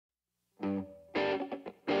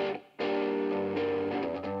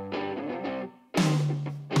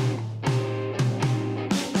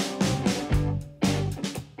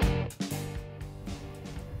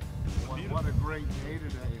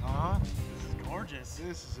gorgeous.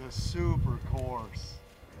 This is a super course.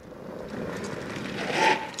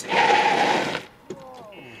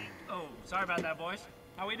 Oh, sorry about that, boys.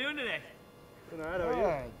 How we doing today? Good night, how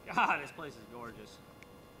are you? God, this place is gorgeous.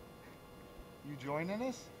 You joining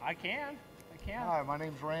us? I can. Hi, my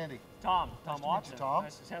name's Randy. Tom Nice to meet Watson. you, Tom.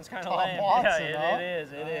 Nice, sounds kind of Tom lame. Watson, yeah, huh?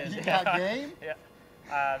 it is. You got game? Yeah.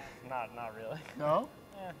 Not really. No?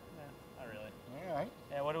 Not really. All right.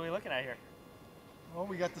 Yeah, what are we looking at here? Well,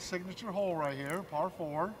 we got the signature hole right here, par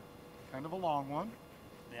 4. Kind of a long one.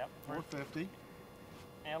 Yep. 450.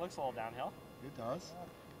 And it looks a little downhill. It does.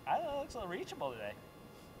 I don't know, it looks a little reachable today.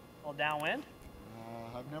 A little downwind.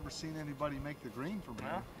 I've never seen anybody make the green from here.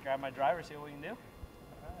 Well, grab my driver, see what we can do.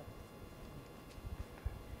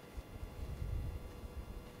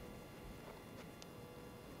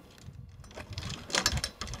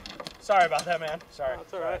 Sorry about that, man. Sorry.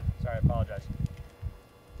 That's all right. Sorry, I apologize.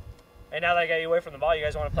 Hey, now that I got you away from the ball, you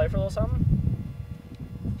guys want to play for a little something?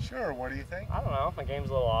 Sure, what do you think? I don't know. My game's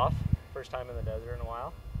a little off. First time in the desert in a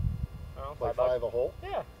while. I don't know, Play $5. five a hole?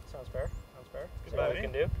 Yeah, sounds fair. Sounds fair. Good See what by we me.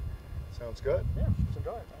 can do. Sounds good. Yeah, let's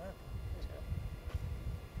enjoy it. All right.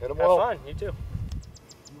 Hit 'em Have well. fun. You too.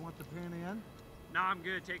 You want the pin in? No, I'm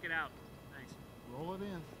good. Take it out. Thanks. Roll it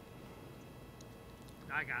in.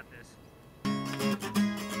 I got this.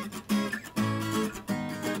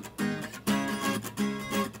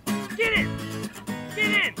 Get in!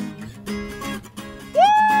 Get in!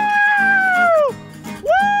 Woo!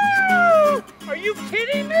 Woo! Are you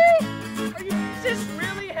kidding me? Is this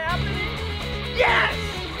really happening? Yes!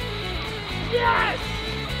 Yes!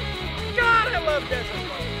 God, I love desert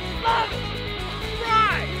road. Love it!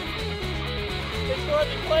 Right! Thanks for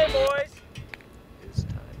letting me play, boys. It's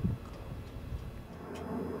time.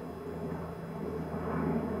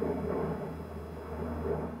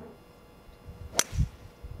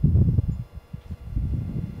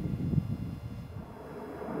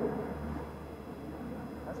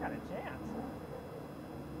 That's got a chance.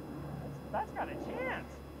 That's got a chance.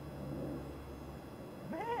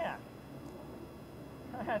 Man.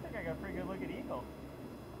 I think I got a pretty good look at eagle.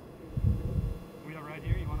 We all right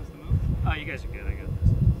here? You want us to move? Oh, you guys are good. I got this.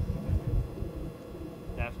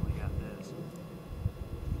 Definitely got this.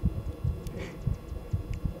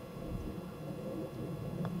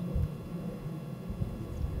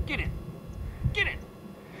 Get in. Get in.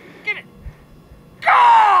 Get in.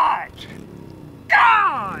 God!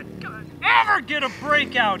 God! God! Ever get a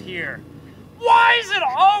break out here? Why is it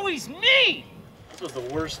always me? This was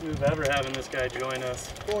the worst move ever having this guy join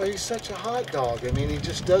us. Boy, he's such a hot dog. I mean, he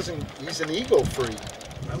just doesn't, he's an ego freak.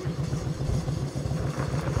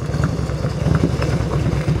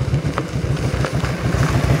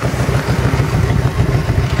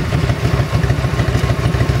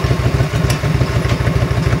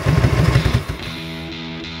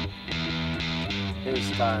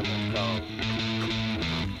 His time will come.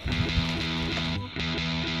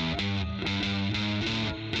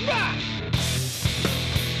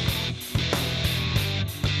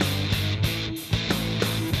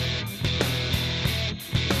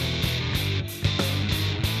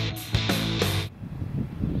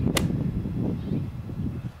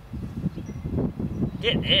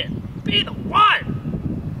 Get in. Be the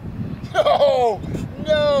one. No!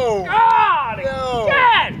 No! God! No.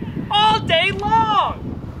 Again! All day long!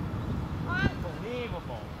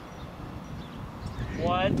 Unbelievable.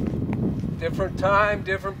 What? Different time,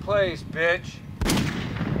 different place, bitch.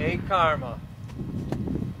 Ain't karma.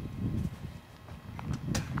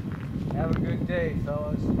 Have a good day,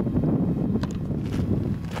 fellas.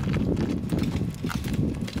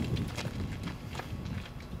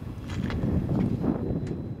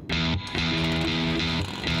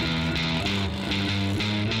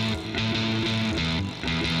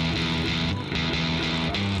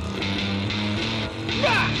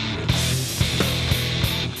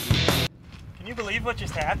 Can you believe what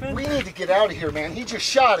just happened? We need to get out of here, man. He just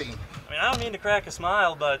shot him. I mean, I don't mean to crack a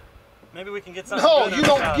smile, but maybe we can get something No, good you out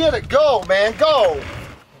of don't this get it. Go, man, go. You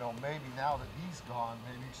know, maybe now that he's gone,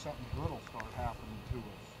 maybe something good will start happening to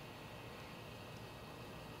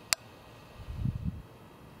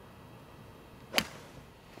us.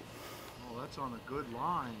 Oh, that's on a good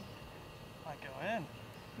line. Might go in.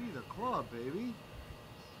 Be the club, baby.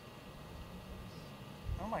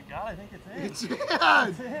 Oh my God, I think it's in. It's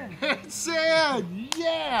in. It's in.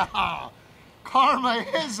 Yeah. Karma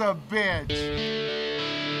is a bitch.